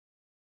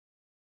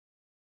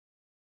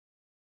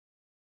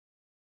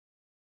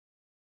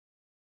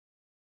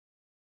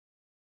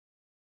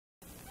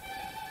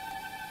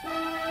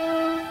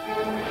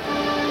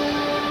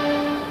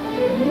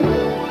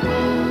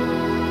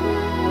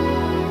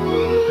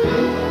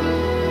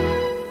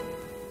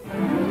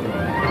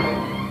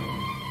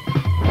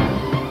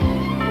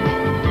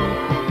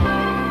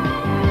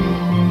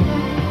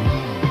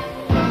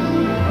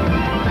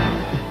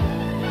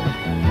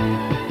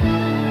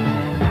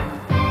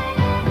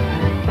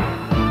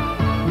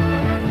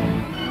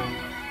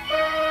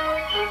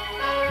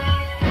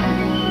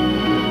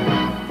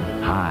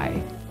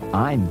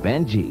I'm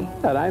Benji.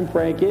 And I'm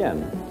Frank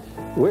Inn.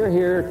 We're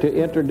here to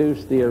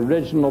introduce the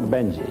original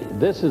Benji.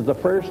 This is the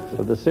first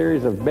of the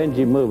series of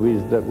Benji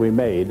movies that we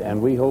made,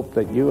 and we hope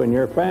that you and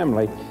your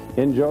family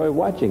enjoy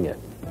watching it.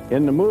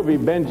 In the movie,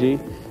 Benji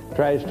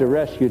tries to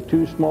rescue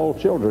two small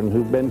children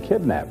who've been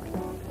kidnapped.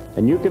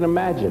 And you can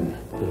imagine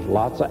there's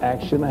lots of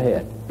action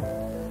ahead.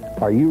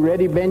 Are you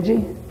ready,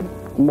 Benji?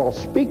 Well,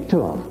 speak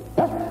to him.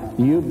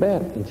 You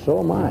bet, and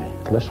so am I.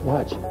 Let's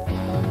watch.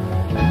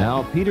 And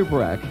now Peter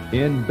Breck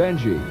in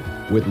Benji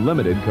with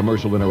limited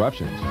commercial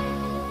interruptions.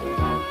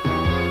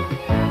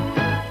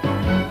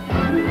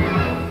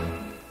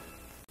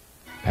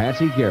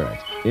 Patsy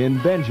Garrett in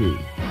Benji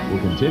will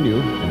continue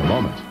in a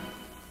moment.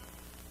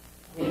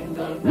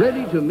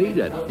 Ready to meet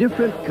a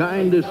different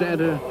kind of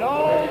Santa?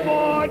 No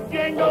more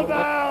jingle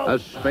bells! A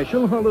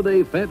special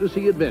holiday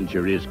fantasy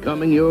adventure is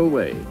coming your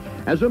way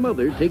as a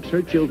mother takes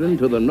her children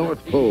to the North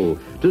Pole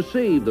to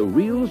save the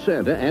real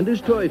Santa and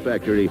his toy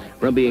factory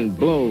from being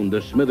blown to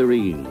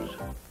smithereens.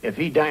 If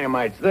he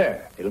dynamites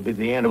there, it'll be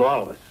the end of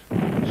all of us.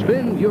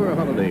 Spend your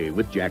holiday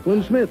with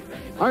Jacqueline Smith,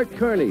 Art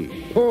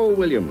Carney, Paul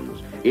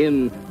Williams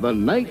in The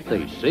Night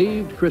They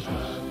Saved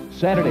Christmas.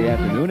 Saturday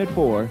afternoon at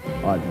 4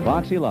 on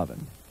Fox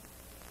 11.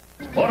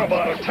 What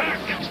about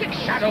attack? 6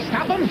 shots will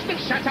stop him.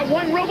 6 shots of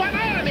one robot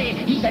army.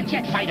 He's a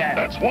jet fighter.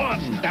 That's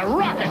 1. The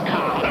rocket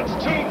car. That's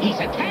 2. He's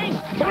a tank.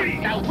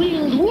 3. The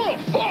winged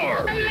wolf.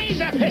 4. The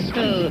laser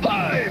pistol.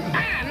 5.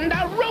 And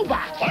a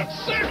robot. That's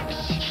 6.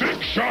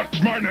 6 shots,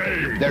 my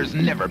name. There's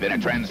never been a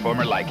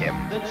Transformer like him.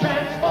 The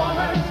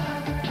Transformers,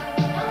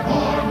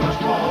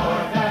 much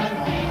more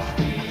than meets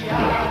the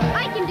eye.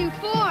 I can do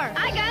 4.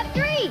 I got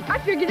 3. I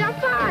figured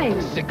out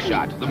 5. 6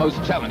 Shot, the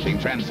most challenging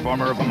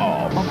Transformer of them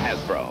all, from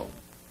Hasbro.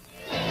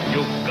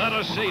 You've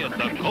gotta see it,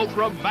 the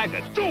Cobra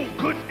Maggot. 2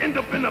 could end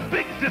up in a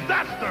big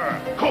disaster.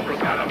 Cobra's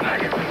got a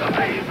maggot with a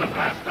laser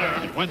blaster.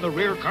 When the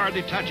rear car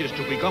detaches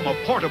to become a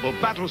portable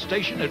battle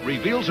station, it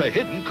reveals a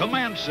hidden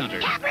command center.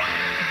 Cobra!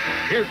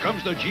 Here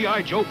comes the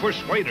G.I. Joe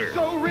Persuader.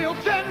 So real,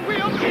 10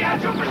 real G.I.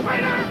 Joe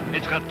Persuader.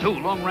 It's got 2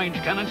 long-range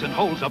cannons and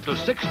holds up to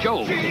 6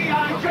 Joes.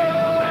 G.I.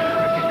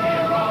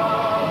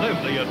 Joe!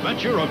 Live the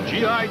adventure of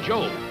G.I.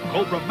 Joe.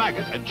 Cobra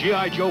Maggot and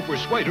G.I. Joe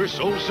Persuader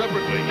sold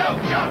separately. No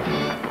joke!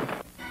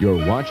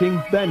 You're watching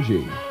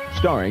Benji,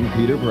 starring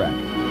Peter Breck.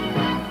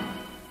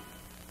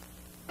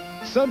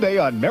 Sunday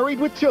on Married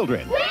with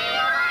Children. We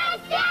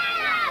want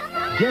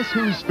Santa! Guess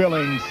who's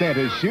filling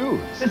Santa's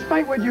shoes?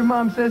 Despite what your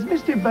mom says,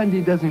 Mr.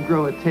 Bundy doesn't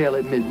grow a tail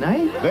at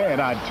midnight.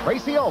 Then on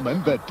Tracey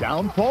Ullman, the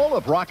downfall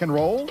of rock and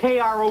roll.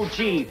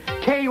 K-R-O-G,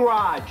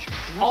 K-Rog,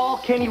 all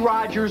Kenny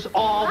Rogers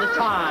all the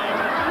time.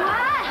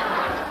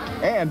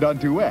 And on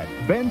Duet,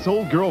 Ben's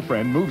old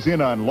girlfriend moves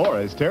in on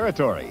Laura's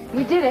territory.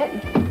 We did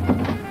it.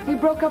 We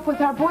broke up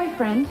with our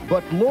boyfriend.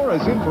 But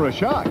Laura's in for a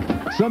shock.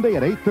 Sunday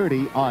at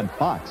 8:30 on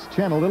Fox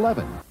Channel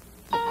 11.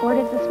 What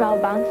does the smell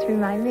of bounce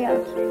remind me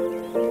of?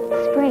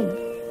 Spring.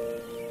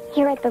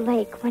 Here at the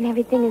lake when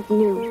everything is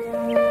new.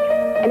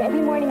 And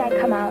every morning I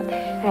come out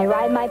and I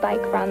ride my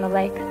bike around the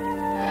lake.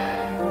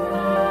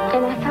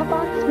 And that's how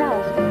bounce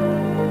smells.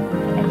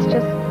 It's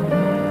just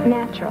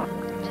natural.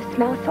 It just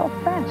smells so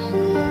fresh.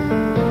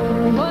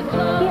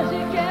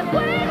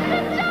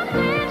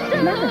 Here.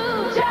 Smell it.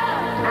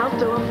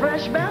 Outdoor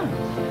fresh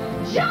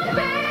bounce.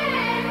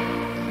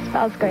 Jumping!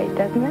 Smells great,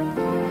 doesn't it?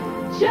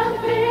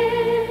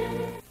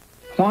 Jumping!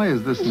 Why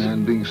is this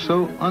man being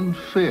so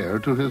unfair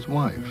to his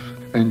wife?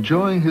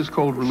 Enjoying his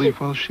cold relief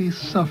while she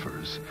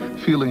suffers,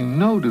 feeling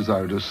no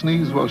desire to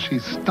sneeze while she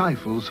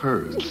stifles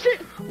hers,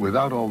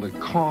 without all the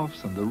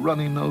coughs and the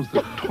runny nose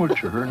that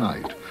torture her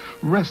night,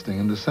 resting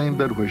in the same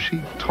bed where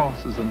she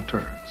tosses and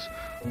turns.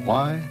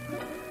 Why?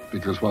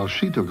 Because while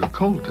she took a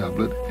cold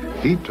tablet,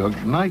 he took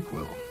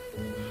NyQuil.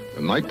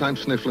 The nighttime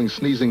sniffling,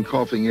 sneezing,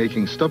 coughing,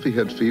 aching, stuffy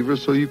head fever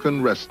so you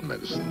can rest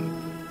medicine.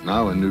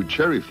 Now a new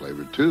cherry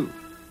flavor, too.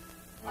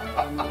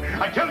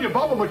 I tell you,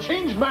 Bob, I'm a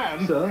changed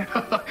man. Sir?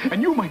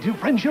 And you, my dear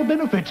friend, shall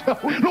benefit.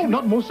 No,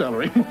 not more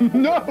salary.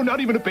 No, not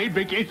even a paid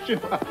vacation.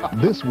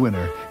 This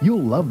winter,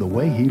 you'll love the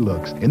way he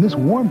looks in this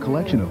warm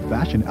collection of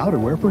fashion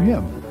outerwear for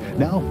him.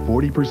 Now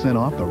 40%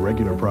 off the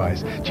regular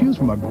price. Choose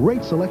from a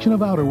great selection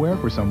of outerwear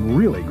for some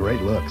really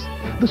great looks.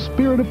 The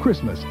spirit of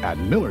Christmas at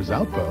Miller's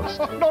Outpost.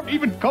 Not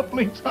even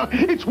cufflinks.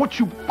 It's what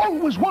you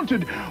always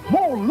wanted.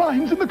 More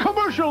lines in the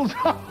commercials.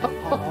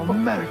 Oh,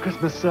 Merry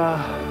Christmas, sir.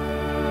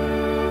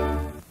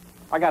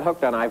 I got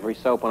hooked on Ivory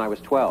soap when I was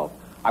 12.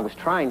 I was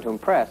trying to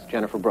impress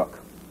Jennifer Brooke.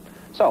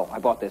 So I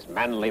bought this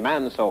manly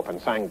man soap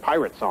and sang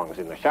pirate songs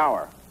in the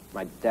shower.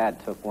 My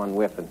dad took one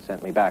whiff and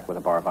sent me back with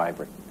a bar of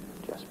Ivory.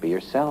 Just be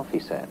yourself, he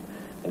said,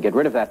 and get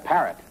rid of that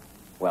parrot.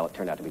 Well, it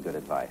turned out to be good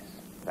advice.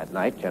 That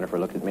night, Jennifer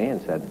looked at me and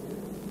said,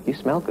 "You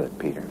smell good,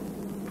 Peter."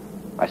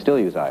 I still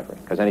use Ivory,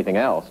 because anything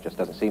else just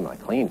doesn't seem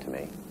like clean to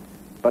me.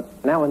 But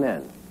now and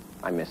then,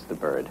 I miss the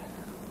bird.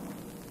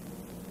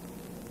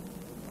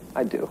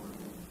 I do.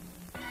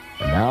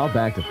 And now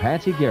back to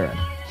Patsy Garrett,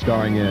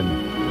 starring in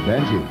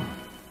Benji.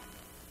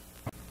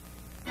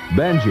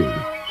 Benji,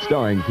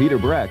 starring Peter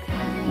Breck,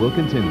 will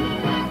continue.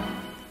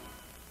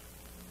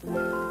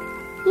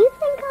 You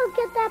think I'll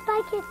get that by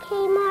like at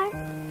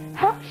Kmart?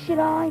 How should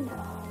I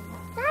know?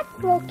 That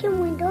broken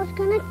window's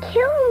gonna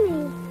kill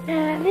me.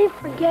 Nah, they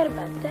forget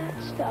about that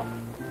stuff.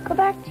 Go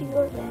back to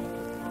your bed.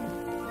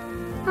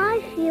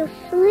 I feel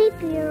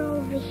sleepier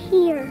over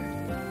here.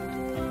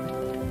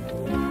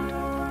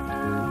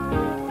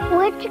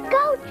 Where'd you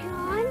go,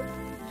 John?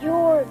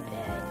 Your bed.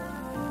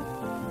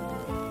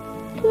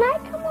 Can I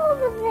come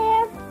over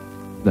there?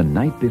 The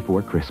Night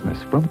Before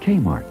Christmas from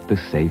Kmart, the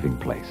saving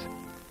place.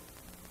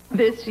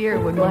 This year,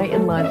 when my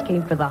in-laws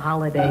came for the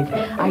holidays,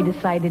 I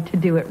decided to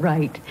do it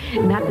right.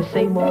 Not the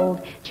same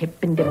old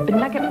chip and dip and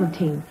nugget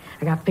routine.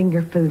 I got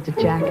finger foods at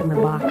Jack in the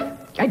Box.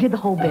 I did the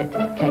whole bit,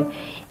 okay?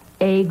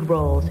 Egg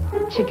rolls,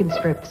 chicken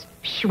strips,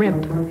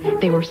 shrimp.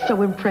 They were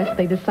so impressed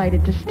they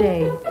decided to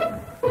stay.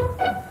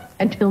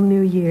 Until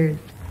New Year's.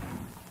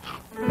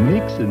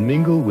 Mix and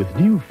mingle with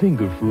new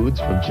finger foods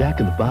from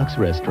Jack in the Box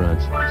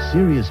restaurants.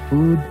 Serious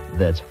food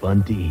that's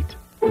fun to eat.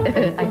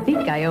 I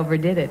think I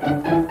overdid it.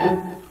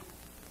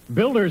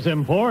 Builder's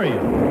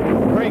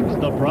Emporium breaks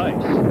the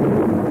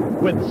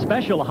price. With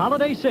special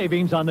holiday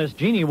savings on this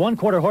Genie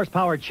 1/4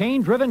 horsepower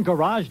chain-driven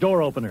garage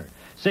door opener.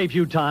 Saves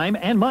you time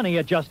and money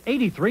at just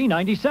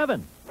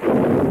 $83.97.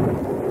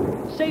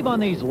 Save on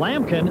these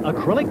Lambkin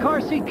acrylic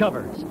car seat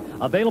covers.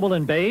 Available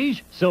in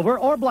beige, silver,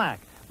 or black.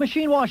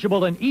 Machine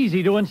washable and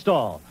easy to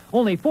install.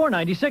 Only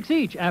 $4.96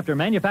 each after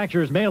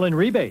manufacturer's mail-in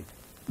rebate.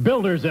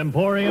 Builder's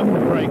Emporium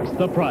breaks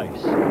the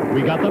price.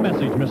 We got the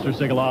message, Mr.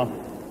 Sigaloff.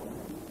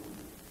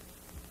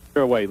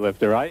 You're a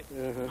weightlifter, right?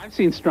 I've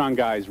seen strong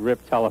guys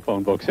rip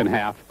telephone books in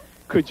half.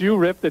 Could you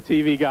rip the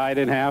TV guide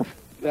in half?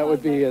 That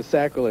would be a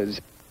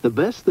sacrilege. The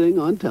best thing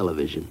on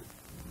television.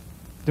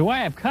 Do I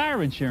have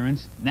car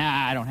insurance?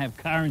 Nah, I don't have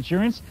car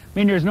insurance. I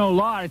mean, there's no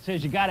law that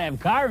says you gotta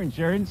have car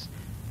insurance.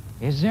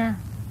 Is there?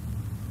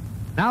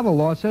 Now the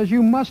law says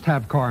you must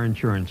have car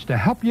insurance. To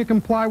help you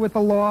comply with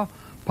the law,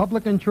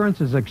 Public Insurance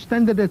has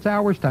extended its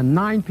hours to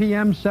 9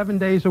 p.m. 7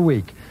 days a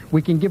week.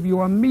 We can give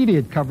you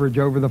immediate coverage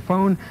over the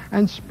phone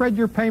and spread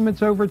your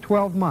payments over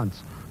 12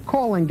 months.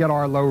 Call and get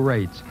our low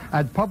rates.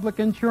 At Public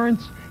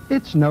Insurance,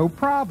 it's no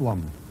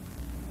problem.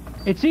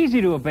 It's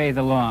easy to obey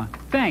the law.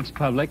 Thanks,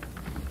 Public.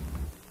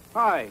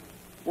 Hi,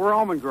 we're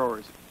almond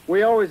growers.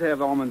 We always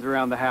have almonds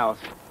around the house.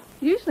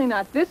 Usually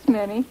not this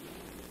many.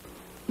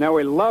 Now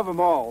we love them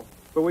all,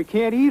 but we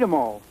can't eat them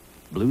all.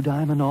 Blue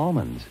Diamond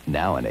almonds,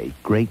 now in 8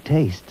 great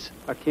tastes.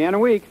 A can a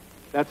week.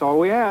 That's all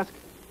we ask.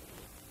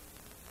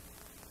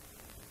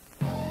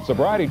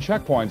 Sobriety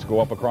checkpoints go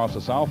up across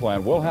the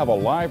Southland. We'll have a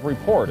live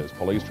report as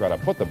police try to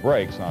put the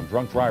brakes on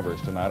drunk drivers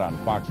tonight on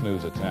Fox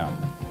News at 10.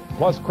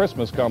 Plus,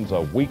 Christmas comes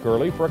a week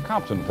early for a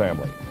Compton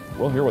family.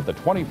 We'll hear what the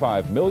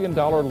 $25 million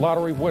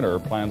lottery winner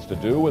plans to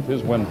do with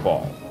his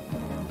windfall.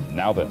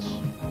 Now this.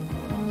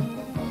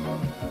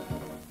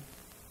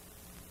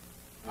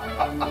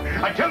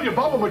 I tell you,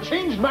 Bob, I'm a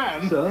changed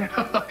man. Sir?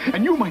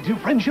 And you, my dear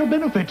friend, shall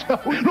benefit.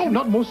 No,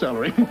 not more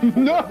salary.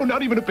 No,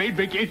 not even a paid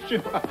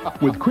vacation.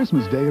 With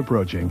Christmas Day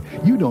approaching,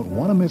 you don't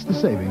want to miss the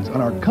savings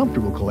on our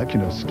comfortable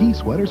collection of ski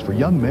sweaters for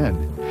young men.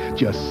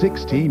 Just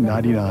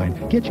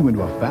 $16.99 gets you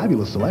into a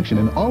fabulous selection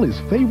in all his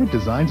favorite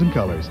designs and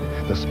colors.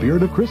 The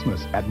spirit of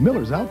Christmas at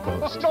Miller's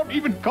Outpost. Not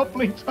even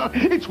cufflinks.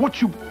 It's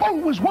what you've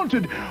always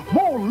wanted.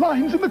 More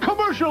lines in the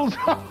commercials.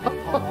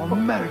 Oh,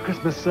 Merry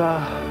Christmas,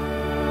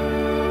 sir.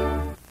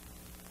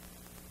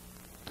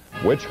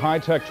 Which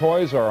high-tech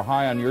toys are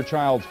high on your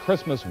child's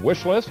Christmas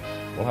wish list?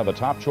 We'll have the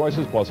top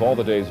choices plus all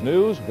the day's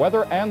news,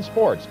 weather, and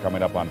sports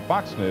coming up on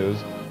Fox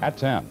News at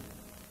 10.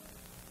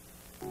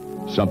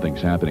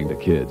 Something's happening to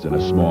kids in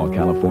a small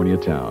California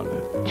town.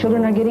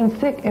 Children are getting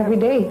sick every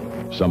day.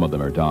 Some of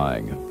them are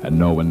dying, and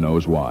no one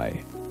knows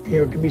why.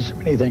 Here, it could be so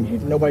many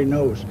things. Nobody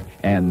knows.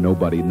 And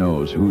nobody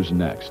knows who's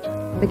next.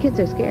 The kids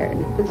are scared.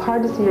 It's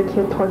hard to see your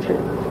kid tortured.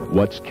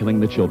 What's killing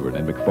the children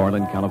in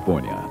McFarland,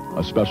 California?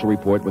 A special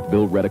report with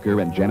Bill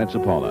Redeker and Janet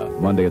Zappala,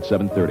 Monday at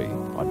 7:30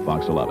 on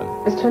Fox 11.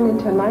 It's turned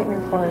into a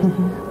nightmare for us.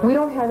 We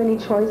don't have any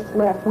choice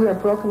left. We are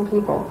broken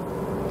people.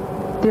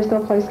 There's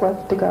no place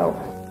left to go.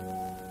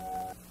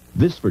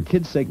 This For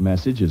Kids' Sake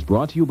message is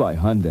brought to you by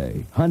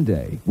Hyundai.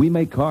 Hyundai, we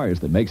make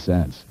cars that make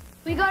sense.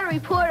 We got a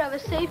report of a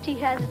safety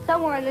hazard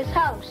somewhere in this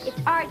house. It's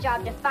our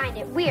job to find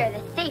it. We're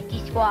the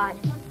safety squad.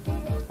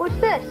 What's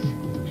this?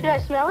 Should I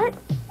smell it?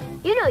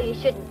 You know you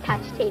shouldn't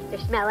touch, taste, or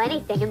smell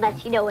anything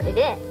unless you know what it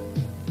is.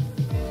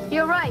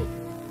 You're right.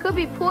 Could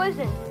be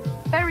poison.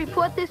 Better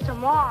report this to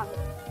Mom.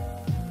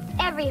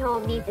 Every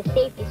home needs a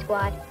safety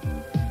squad.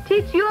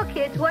 Teach your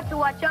kids what to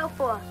watch out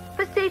for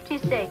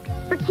safety's sake.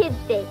 For kids'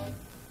 sake.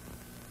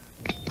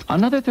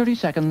 Another 30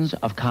 seconds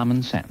of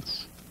common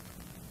sense.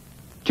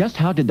 Just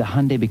how did the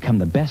Hyundai become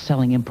the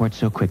best-selling import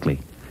so quickly?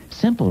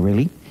 Simple,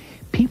 really.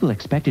 People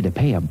expected to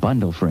pay a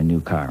bundle for a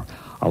new car.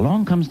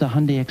 Along comes the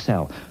Hyundai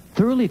Excel,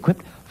 thoroughly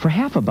equipped for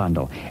half a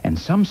bundle. And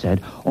some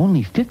said,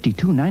 only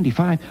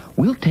 $52.95,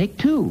 we'll take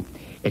 2.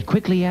 It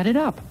quickly added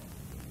up.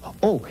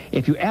 Oh,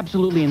 if you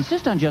absolutely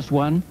insist on just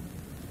one,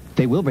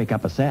 they will break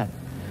up a set.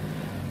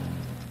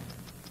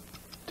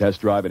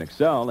 Test drive an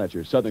Excel at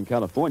your Southern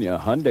California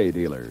Hyundai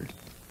dealer.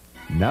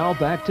 Now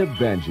back to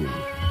Benji.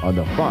 on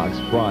the Fox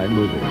Prime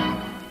movie.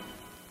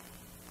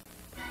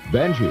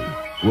 Benji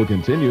will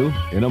continue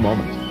in a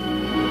moment.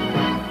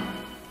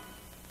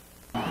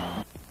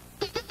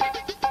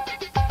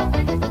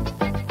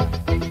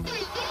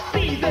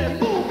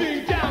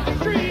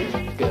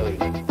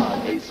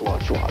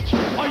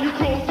 Are you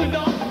close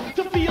enough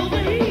to feel the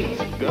heat?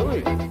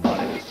 Going on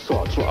a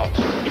swatch watch.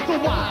 It's a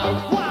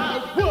wild,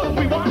 wild world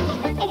we watch.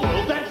 A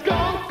world that's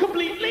gone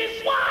completely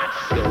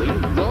swatch. Going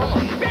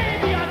on.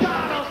 Baby, I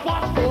got a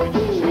swatch for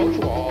you. Swatch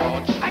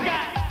watch. I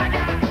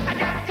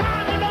got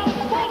time enough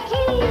for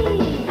two.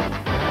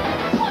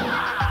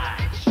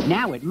 Swatch.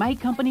 Now at My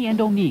Company and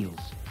O'Neill's.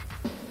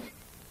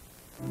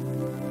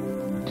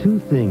 Two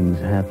things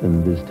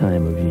happen this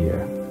time of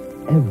year,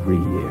 every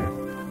year.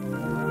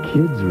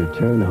 Kids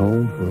return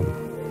home from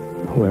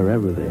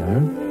wherever they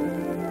are,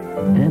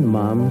 and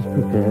moms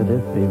prepare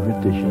their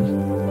favorite dishes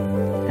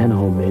and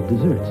homemade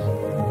desserts.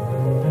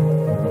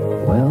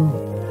 Well,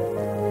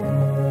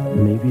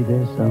 maybe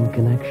there's some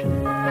connection.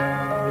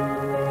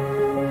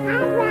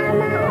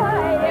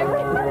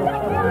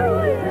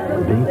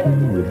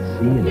 Baking with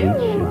C&H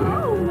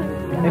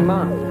sugar. Hey,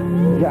 Mom,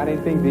 you got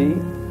anything to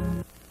eat?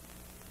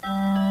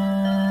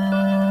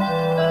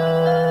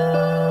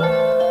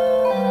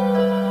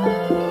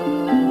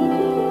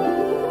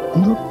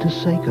 Look to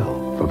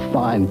Seiko for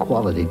fine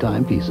quality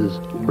timepieces,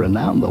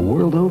 renowned the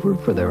world over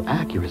for their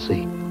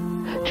accuracy.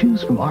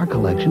 Choose from our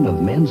collection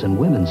of men's and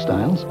women's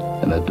styles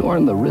and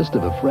adorn the wrist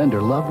of a friend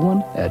or loved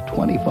one at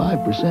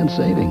 25%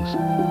 savings.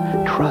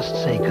 Trust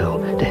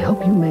Seiko to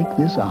help you make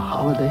this a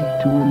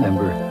holiday to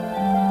remember.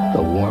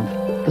 The warmth,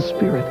 the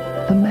spirit,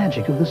 the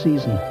magic of the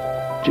season.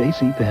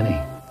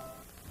 JCPenney.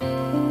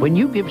 When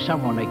you give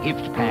someone a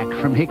gift pack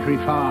from Hickory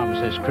Farms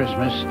this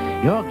Christmas,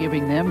 you're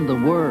giving them the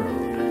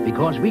world.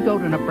 Because we go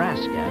to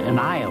Nebraska and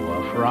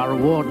Iowa for our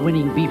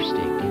award-winning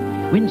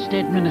beefsteak,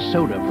 Winstead,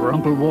 Minnesota for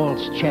Uncle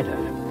Walt's cheddar,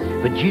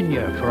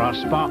 Virginia for our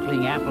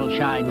sparkling apple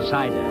shine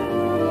cider,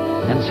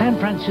 and San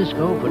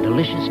Francisco for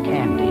delicious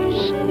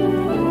candies.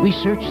 We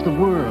search the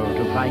world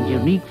to find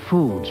unique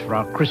foods for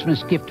our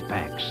Christmas gift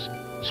packs.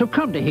 So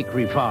come to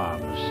Hickory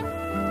Farms.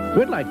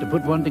 We'd like to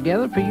put one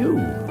together for you.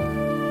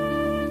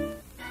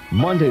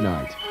 Monday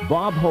night,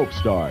 Bob Hope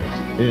stars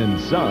in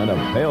Son of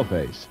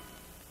Paleface.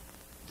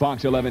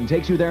 Fox 11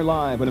 takes you there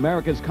live when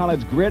America's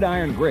college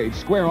gridiron greats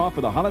square off for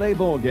the Holiday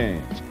Bowl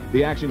games.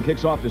 The action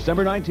kicks off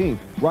December 19th,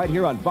 right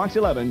here on Fox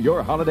 11,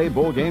 your Holiday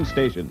Bowl game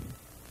station.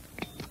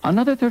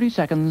 Another 30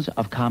 seconds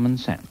of common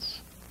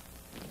sense.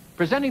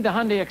 Presenting the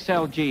Hyundai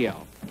Excel GL,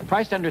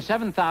 priced under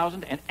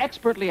 $7,000 and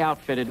expertly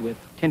outfitted with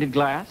tinted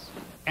glass,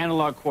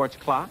 analog quartz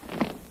clock,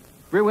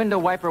 rear window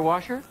wiper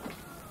washer,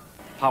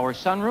 power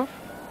sunroof,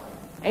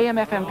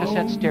 AM/FM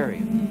cassette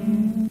stereo.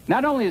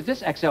 Not only is this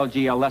XL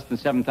GL less than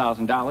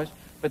 $7,000,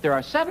 but there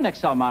are 7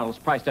 XL models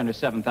priced under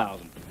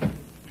 $7,000.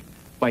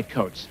 White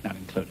coats not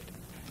included.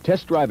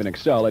 Test drive an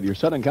Excel at your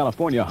Southern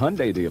California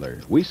Hyundai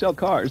dealer. We sell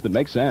cars that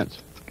make sense.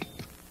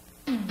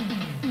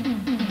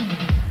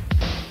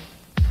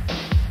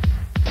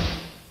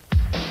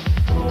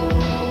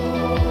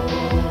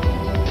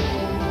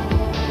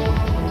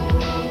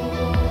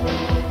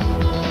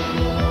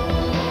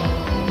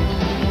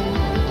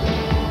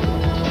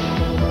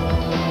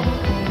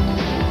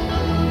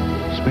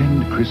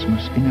 Spend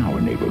Christmas in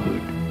our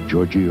neighborhood,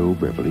 Giorgio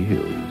Beverly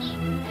Hills.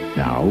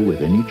 Now,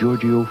 with any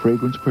Giorgio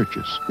fragrance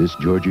purchase, this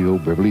Giorgio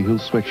Beverly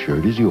Hills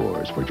sweatshirt is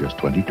yours for just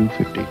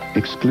 $22.50,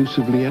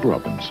 exclusively at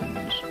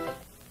Robinson's.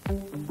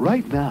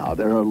 Right now,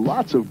 there are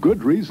lots of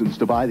good reasons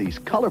to buy these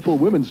colorful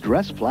women's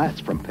dress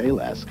flats from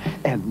Payless.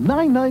 And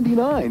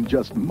 $9.99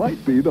 just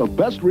might be the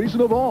best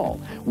reason of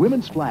all.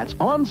 Women's flats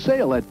on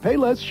sale at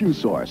Payless Shoe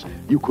Source.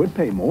 You could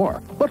pay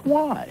more, but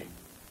why?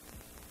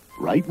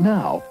 Right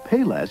now,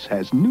 Payless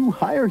has new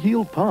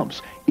higher-heeled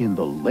pumps in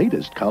the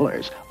latest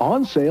colors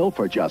on sale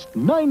for just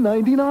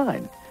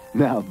 $9.99.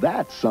 Now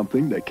that's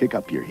something to kick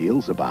up your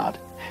heels about.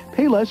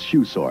 Payless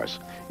Shoe Source.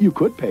 You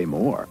could pay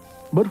more,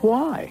 but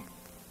why?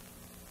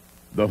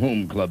 The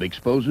Home Club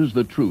exposes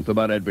the truth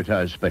about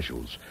advertised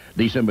specials.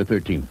 December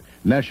 13th,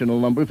 National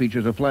Lumber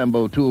features a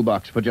Flambeau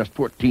toolbox for just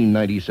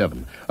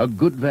 $14.97. A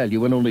good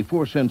value and only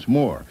 4 cents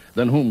more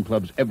than Home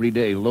Club's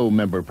everyday low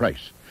member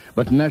price.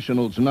 But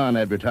National's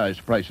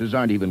non-advertised prices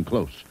aren't even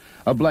close.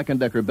 A Black &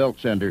 Decker belt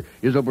sander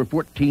is over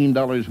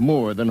 $14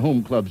 more than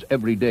Home Club's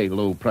everyday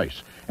low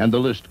price. And the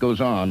list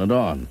goes on and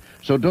on.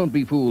 So don't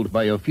be fooled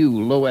by a few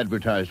low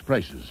advertised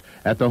prices.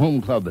 At the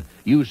Home Club,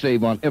 you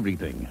save on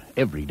everything,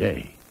 every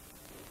day.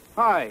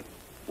 Hi,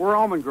 we're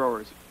almond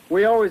growers.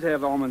 We always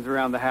have almonds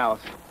around the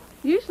house.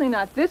 Usually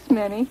not this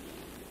many.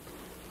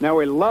 Now,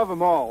 we love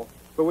them all,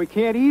 but we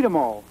can't eat them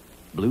all.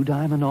 Blue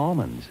Diamond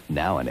almonds,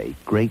 now in 8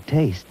 great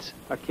tastes.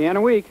 A can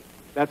a week.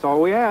 That's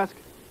all we ask.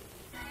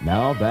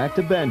 Now back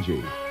to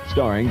Benji,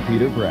 starring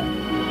Peter Pratt.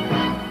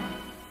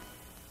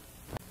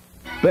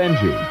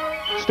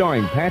 Benji,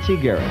 starring Patsy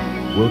Garrett,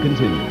 will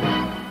continue.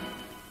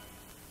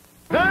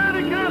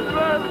 Merry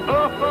Christmas!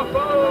 Oh, ho,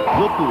 ho!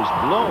 Look who's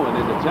blowing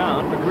into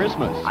town for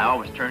Christmas. I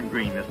always turn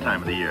green this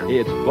time of the year.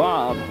 It's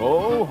Bob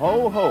Ho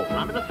Ho Ho.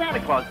 I'm in the Santa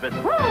Claus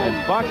business.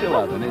 And Fox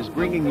 11 is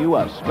bringing you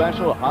a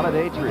special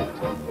holiday treat.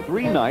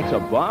 3 nights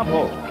of Bob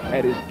Hope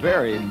at his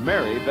very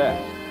merry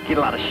best. Get a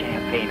lot of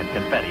champagne and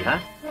confetti, huh?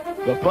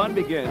 The fun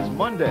begins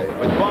Monday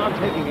with Bob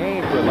taking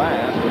aim for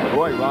laughs with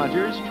Roy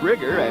Rogers,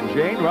 Trigger, and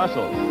Jane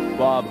Russell.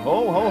 Bob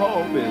Ho Ho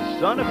Hope is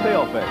son of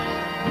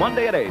Paleface.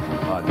 Monday at 8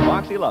 on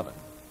Fox 11.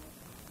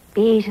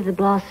 Bee to the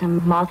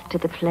blossom, moth to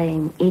the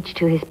flame, each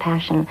to his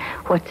passion.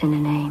 What's in a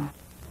name?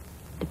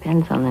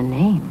 Depends on the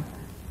name.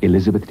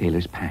 Elizabeth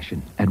Taylor's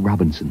Passion at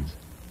Robinson's.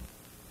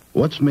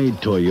 What's made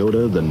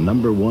Toyota the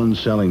 #1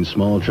 selling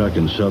small truck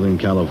in Southern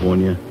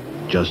California?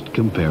 Just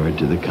compare it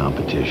to the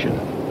competition.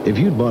 If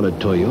you'd bought a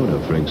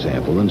Toyota, for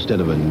example,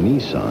 instead of a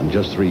Nissan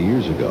just 3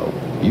 years ago,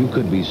 you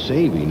could be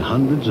saving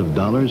hundreds of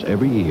dollars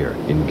every year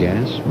in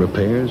gas,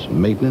 repairs,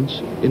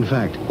 maintenance. In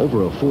fact,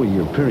 over a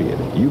 4-year period,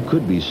 you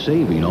could be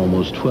saving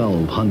almost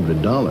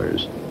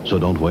 $1,200. So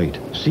don't wait.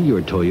 See your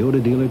Toyota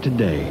dealer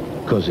today,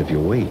 because if you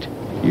wait,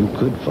 you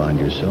could find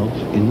yourself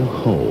in the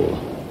hole.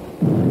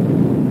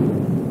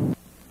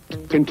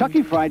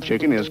 Kentucky Fried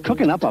Chicken is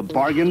cooking up a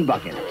bargain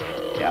bucket.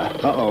 Yeah,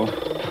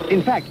 uh-oh.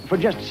 In fact, for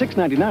just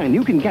 $6.99,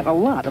 you can get a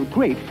lot of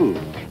great food.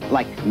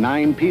 Like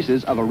 9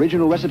 pieces of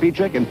original recipe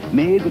chicken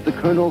made with the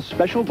Colonel's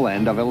special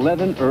blend of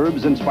 11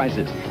 herbs and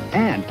spices.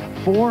 And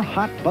 4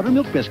 hot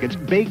buttermilk biscuits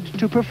baked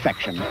to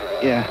perfection.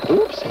 Yeah,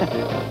 oops.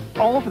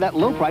 All for that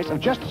low price of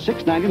just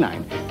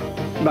 $6.99.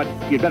 But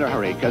you'd better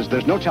hurry, because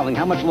there's no telling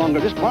how much longer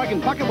this bargain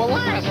bucket will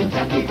last.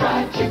 Kentucky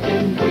Fried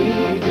Chicken,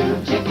 we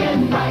do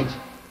chicken right.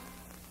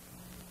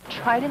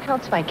 Trident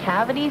helps fight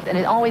cavities, and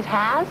it always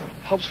has?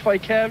 Helps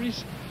fight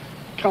cavities?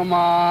 Come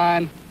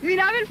on. You mean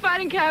I've been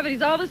fighting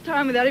cavities all this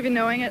time without even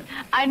knowing it?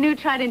 I knew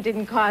Trident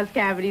didn't cause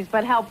cavities,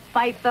 but helped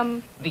fight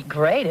them. Be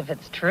great if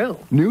it's true.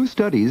 New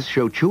studies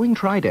show chewing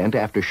Trident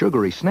after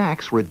sugary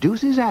snacks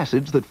reduces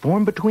acids that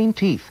form between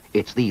teeth.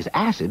 It's these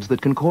acids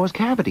that can cause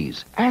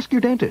cavities. Ask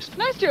your dentist. It's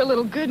nice to hear a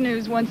little good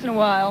news once in a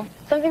while.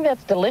 Something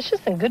that's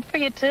delicious and good for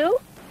you, too?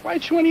 Why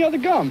chew any other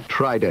gum?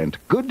 Trident,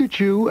 good to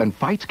chew and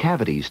fights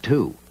cavities,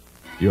 too.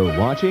 You're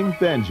watching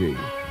Benji,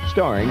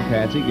 starring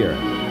Patsy Garrett.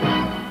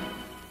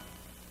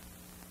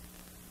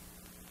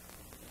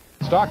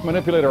 Stock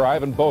manipulator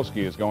Ivan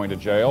Boesky is going to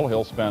jail.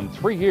 He'll spend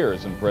 3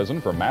 years in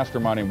prison for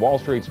masterminding Wall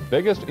Street's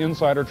biggest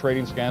insider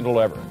trading scandal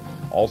ever.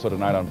 Also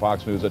tonight on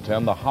Fox News at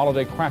 10, the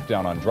holiday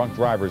crackdown on drunk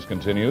drivers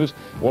continues.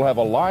 We'll have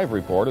a live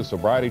report as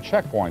sobriety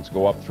checkpoints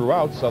go up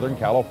throughout Southern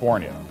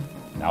California.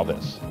 Now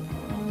this.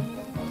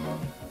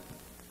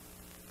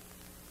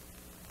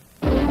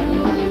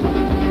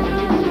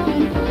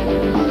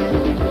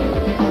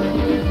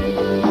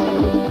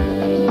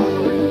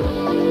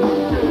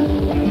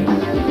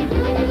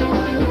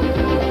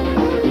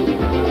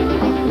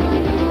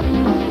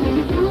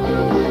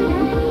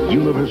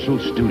 Universal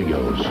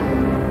Studios.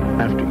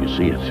 After you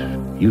see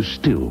it, you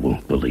still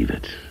won't believe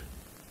it.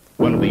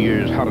 One of the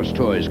year's hottest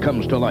toys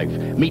comes to life.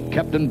 Meet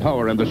Captain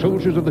Power and the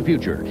Soldiers of the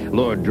Future,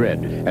 Lord Dread.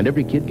 And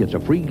every kid gets a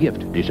free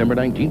gift December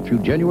 19th through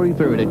January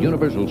 3rd at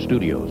Universal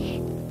Studios.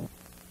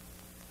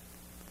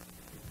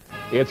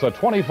 It's a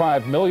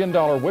 $25 million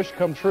wish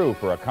come true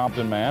for a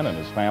Compton man and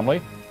his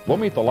family. We'll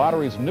meet the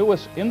lottery's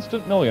newest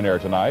instant millionaire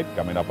tonight,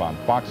 coming up on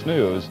Fox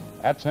News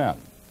at 10.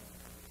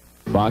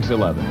 Fox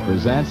 11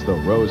 presents the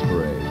Rose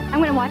Parade. I'm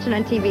going to watch it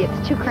on TV.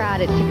 It's too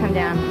crowded to come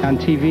down. On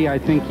TV, I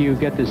think you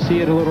get to see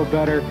it a little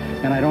better,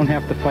 and I don't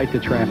have to fight the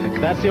traffic.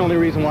 That's the only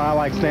reason why I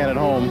like staying at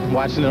home,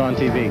 watching it on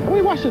TV.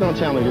 We watched it on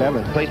Channel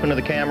 11. Placement of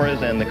the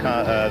cameras and the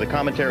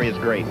commentary is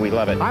great. We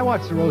love it. I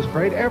watch the Rose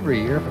Parade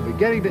every year from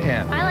beginning to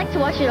end. I like to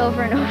watch it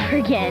over and over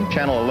again.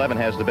 Channel 11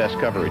 has the best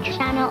coverage.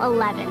 Channel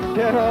 11.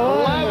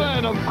 Channel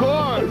 11, of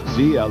course.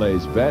 See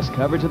LA's best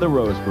coverage of the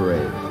Rose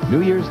Parade,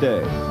 New Year's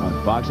Day on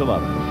Fox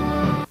 11.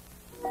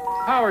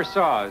 Power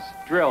saws,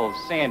 drills,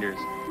 sanders.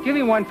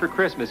 Giving one for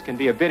Christmas can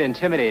be a bit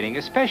intimidating,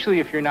 especially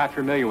if you're not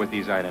familiar with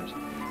these items.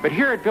 But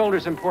here at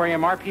Builders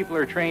Emporium, our people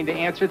are trained to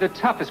answer the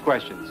toughest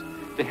questions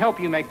to help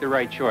you make the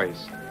right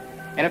choice.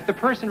 And if the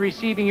person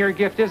receiving your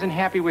gift isn't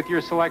happy with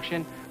your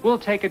selection, we'll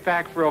take it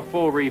back for a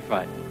full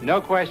refund.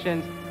 No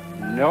questions,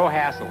 no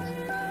hassles.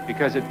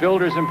 Because at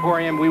Builders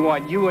Emporium, we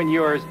want you and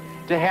yours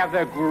to have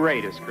the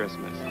greatest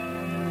Christmas.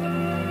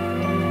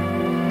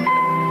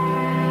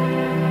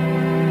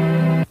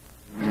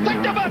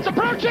 Thunderbolts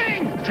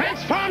approaching!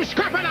 Transform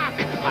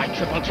Scorponok! My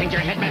triple-changer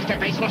headmaster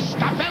face will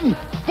stop them!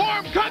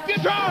 Form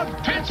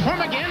Computron!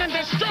 Transform again and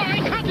destroy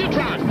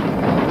Computron!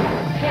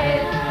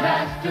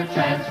 Headmaster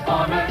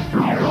Transformers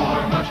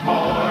are much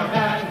more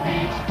than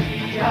beats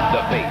the eye.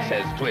 The base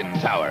has twin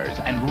towers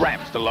and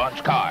ramps to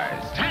launch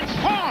cars.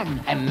 Transform!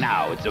 And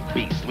now it's a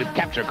beast with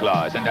capture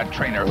claws and a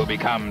trainer who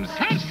becomes...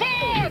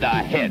 Transform! The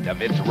head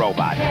of its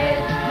robot.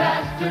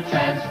 Headmaster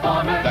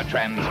Transformers. The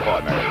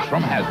Transformers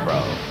from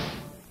Hasbro.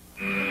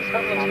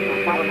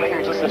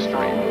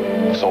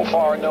 So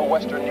far, no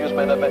Western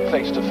newsmen have been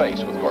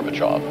face-to-face with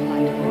Gorbachev.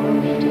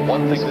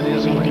 One thing that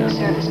is clear...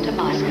 Service to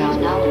Moscow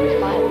now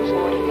requires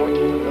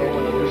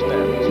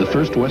 14. The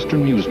first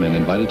Western newsmen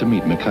invited to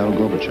meet Mikhail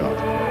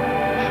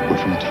Gorbachev were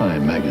from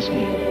Time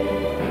magazine.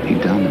 He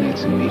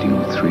dominates a meeting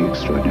with three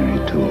extraordinary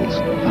tools: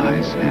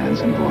 eyes,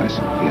 hands, and voice.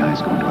 The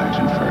eyes go into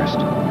action first.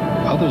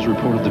 Others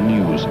reported the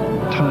news.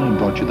 Time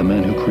brought you the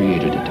man who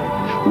created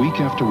it. Week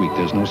after week,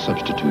 there's no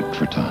substitute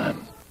for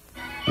Time.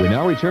 We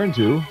now return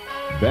to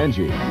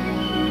Benji.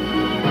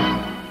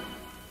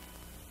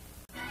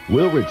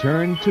 We'll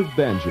return to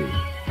Benji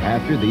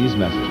after these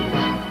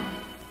messages.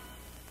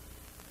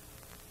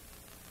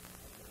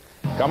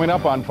 Coming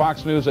up on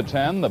Fox News at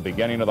 10, the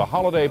beginning of the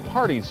holiday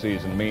party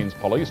season means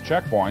police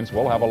checkpoints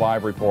will have a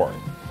live report.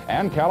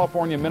 And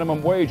California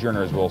minimum wage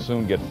earners will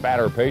soon get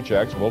fatter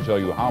paychecks. We'll tell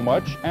you how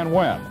much and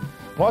when.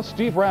 Plus,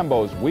 Steve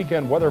Rambo's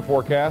weekend weather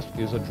forecast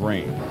is a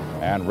dream.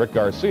 And Rick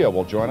Garcia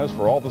will join us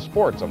for all the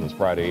sports on this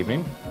Friday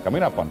evening.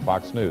 Coming up on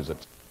Fox News at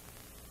 10.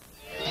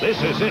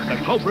 This is it, the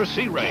Cobra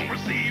Sea Ray. Cobra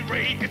Sea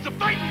Ray, it's a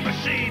fighting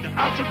machine.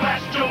 Out to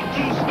blast Joe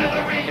to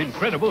smithereens.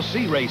 Incredible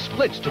Sea Ray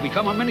splits to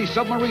become a mini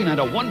submarine and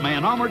a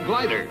one-man armored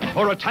glider.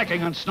 For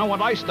attacking on snow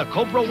and ice, the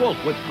Cobra Wolf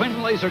with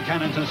twin laser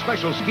cannons and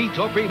special ski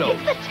torpedoes.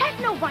 It's the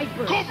Techno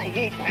Viper. Cobra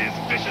Wolf is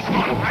vicious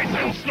on ice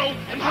and snow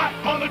and hot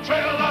on the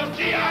trail of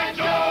G.I.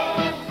 Joe.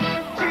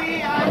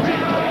 G.I.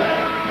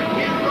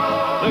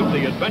 Joe. Live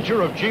the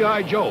adventure of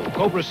G.I. Joe,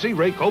 Cobra Sea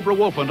Ray, Cobra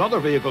Wolf, and other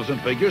vehicles and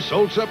figures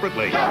sold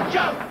separately. Jump,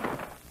 jump.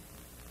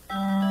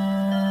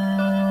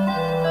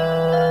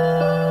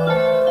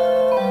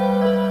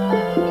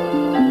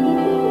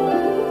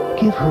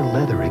 Give her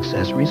leather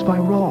accessories by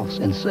Rolfs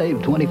and save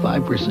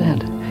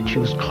 25%.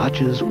 Choose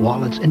clutches,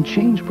 wallets, and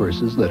change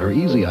purses that are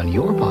easy on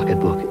your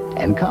pocketbook.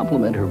 And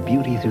complement her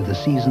beauty through the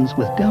seasons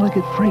with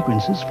delicate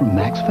fragrances from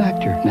Max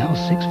Factor, now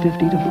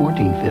 $6.50 to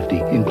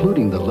 $14.50,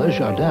 including the Le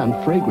Jardin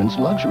Fragrance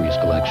Luxuries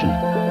collection.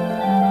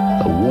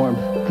 The warmth,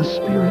 the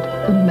spirit,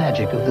 the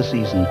magic of the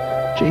season.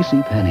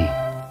 JCPenney.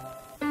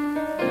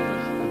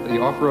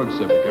 The off-road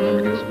Civic, I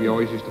remember, because we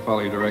always used to follow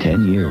your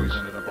directions. 10 years.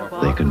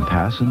 They can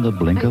pass in the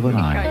blink of an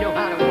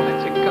eye.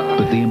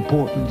 But the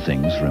important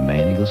things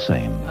remain the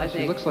same.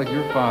 She looks like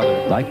your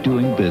father. Like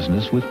doing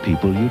business with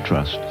people you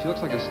trust. She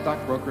looks like a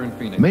stockbroker in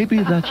Phoenix. Maybe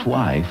that's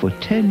why, for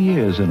 10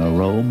 years in a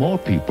row, more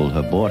people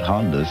have bought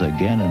Hondas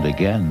again and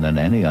again than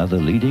any other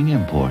leading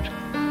import.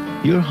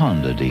 Your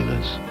Honda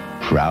dealers,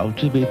 proud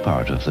to be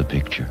part of the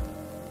picture.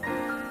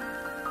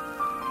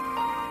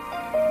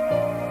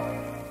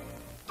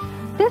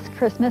 This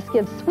Christmas,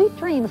 give sweet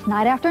dreams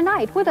night after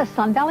night with a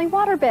Sun Valley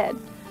waterbed.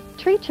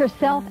 Treat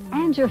yourself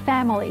and your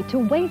family to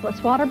waveless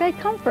waterbed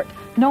comfort.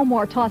 No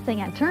more tossing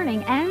and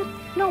turning and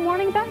no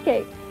morning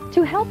backache.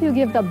 To help you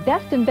give the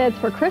best in beds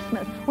for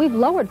Christmas, we've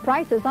lowered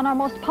prices on our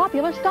most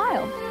popular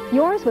styles.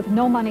 Yours with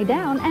no money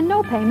down and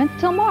no payments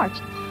till March.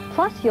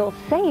 Plus, you'll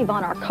save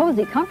on our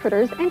cozy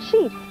comforters and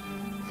sheets.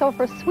 So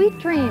for sweet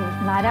dreams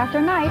night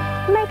after night,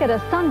 make it a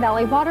Sun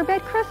Valley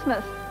waterbed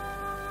Christmas.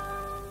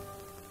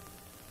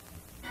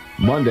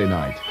 Monday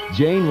night,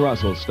 Jane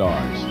Russell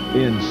stars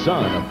in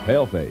Son of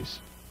Paleface.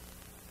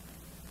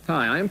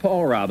 Hi, I'm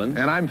Paul Robbins.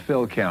 And I'm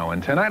Phil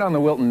Cowan. Tonight on the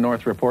Wilton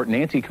North Report,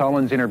 Nancy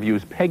Collins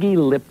interviews Peggy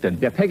Lipton.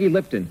 Yeah, Peggy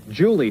Lipton.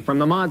 Julie from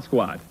the Mod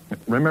Squad.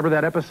 Remember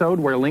that episode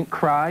where Link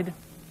cried?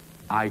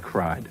 I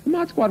cried. The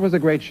Mod Squad was a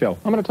great show.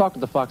 I'm going to talk to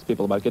the Fox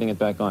people about getting it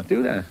back on.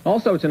 Do that.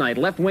 Also tonight,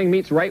 Left Wing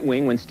meets Right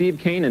Wing when Steve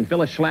Kane and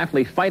Phyllis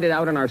Schlafly fight it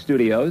out in our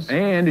studios.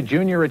 And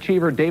junior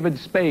achiever David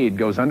Spade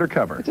goes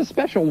undercover. It's a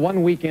special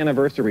one-week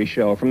anniversary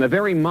show from the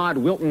very mod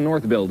Wilton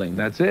North building.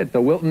 That's it,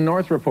 the Wilton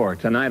North Report.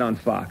 Tonight on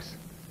Fox.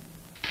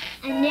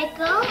 A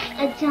nickel,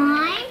 a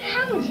dime.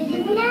 How much is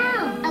it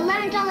now?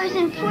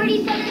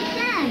 $11.47.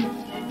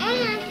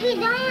 And we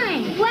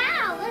dime.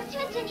 Wow, let's see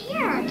what's in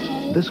here,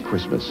 okay? This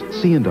Christmas,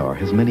 C&R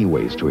has many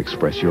ways to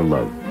express your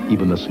love.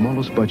 Even the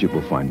smallest budget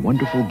will find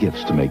wonderful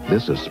gifts to make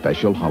this a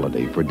special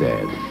holiday for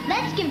Dad.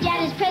 Let's give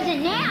Dad his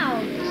present now.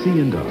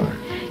 C&R.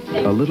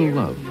 A little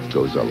love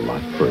goes a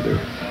lot further.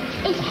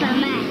 It's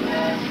from us.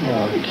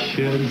 Oh,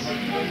 kids.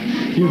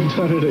 You've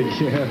done it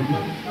again.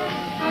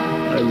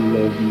 I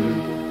love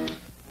you.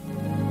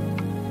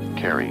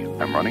 Carrie,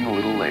 I'm running a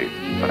little late,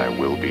 but I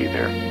will be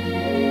there.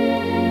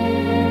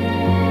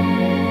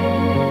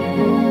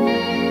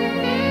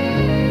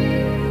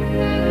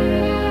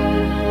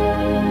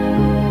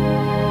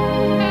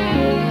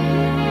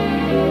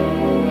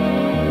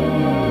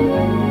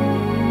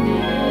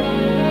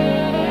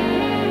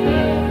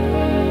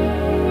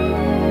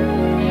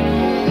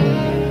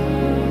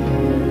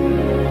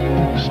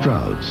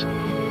 Stroud's,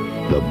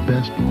 the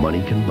best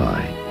money can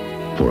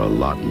buy for a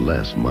lot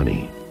less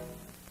money.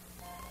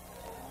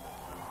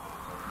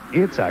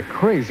 It's a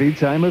crazy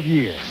time of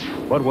year,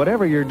 but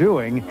whatever you're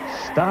doing,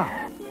 stop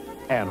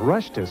and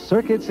rush to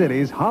Circuit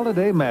City's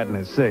Holiday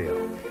Madness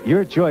Sale.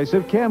 Your choice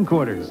of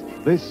camcorders,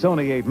 this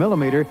Sony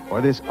 8mm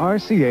or this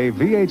RCA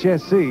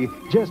VHS-C,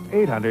 just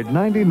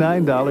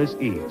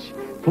 $899 each.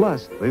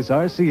 Plus, this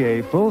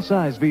RCA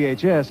full-size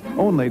VHS,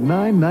 only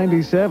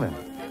 $997.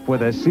 For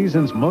the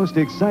season's most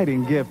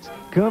exciting gifts,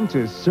 come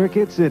to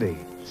Circuit City,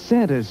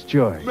 Santa's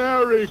choice.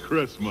 Merry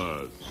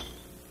Christmas.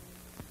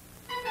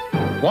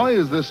 Why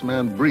is this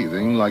man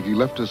breathing like he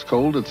left his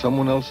cold at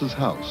someone else's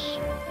house?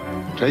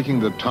 Taking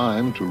the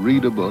time to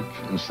read a book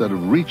instead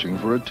of reaching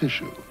for a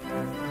tissue.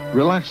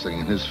 Relaxing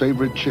in his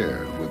favorite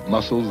chair with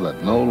muscles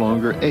that no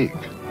longer ache.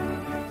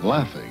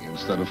 Laughing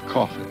instead of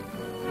coughing.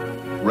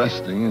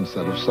 Resting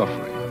instead of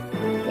suffering.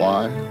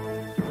 Why?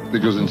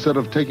 Because instead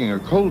of taking a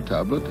cold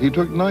tablet, he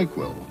took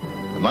NyQuil.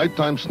 The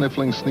nighttime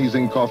sniffling,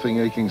 sneezing, coughing,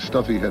 aching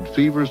stuff he had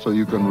fever so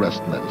you can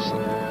rest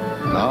medicine.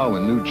 Now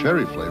in new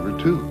cherry flavor,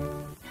 too.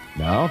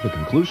 Now the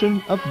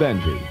conclusion of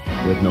Benji,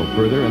 with no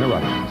further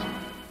interruptions.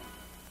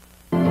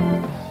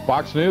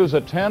 Fox News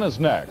at 10 is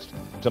next.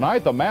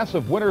 Tonight, the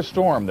massive winter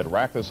storm that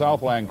racked the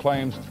Southland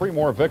claims 3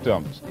 more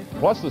victims.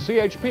 Plus, the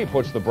CHP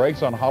puts the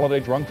brakes on holiday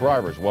drunk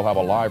drivers. We'll have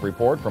a live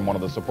report from one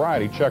of the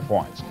sobriety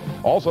checkpoints.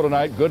 Also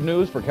tonight, good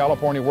news for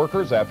California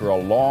workers. After a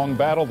long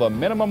battle, the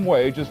minimum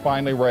wage is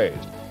finally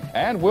raised.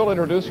 And we'll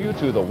introduce you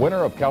to the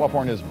winner of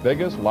California's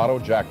biggest lotto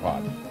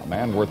jackpot, a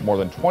man worth more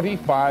than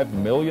 $25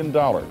 million.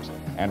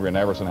 Andrea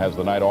Neverson has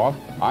the night off.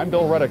 I'm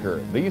Bill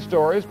Redeker. These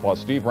stories, plus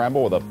Steve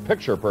Rambo with a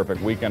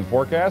picture-perfect weekend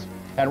forecast,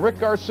 and Rick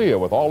Garcia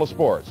with all the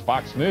sports.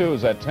 Fox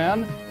News at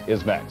 10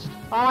 is next.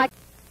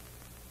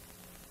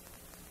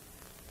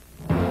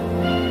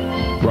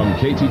 From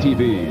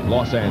KTTV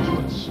Los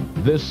Angeles,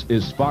 this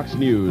is Fox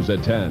News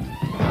at 10.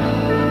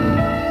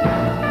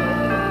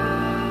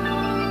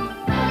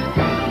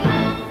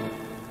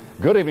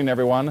 Good evening,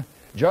 everyone.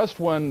 Just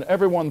when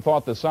everyone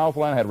thought the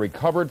Southland had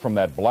recovered from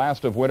that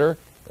blast of winter,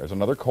 there's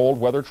another cold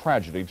weather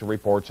tragedy to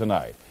report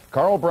tonight.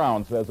 Carl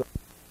Brown says...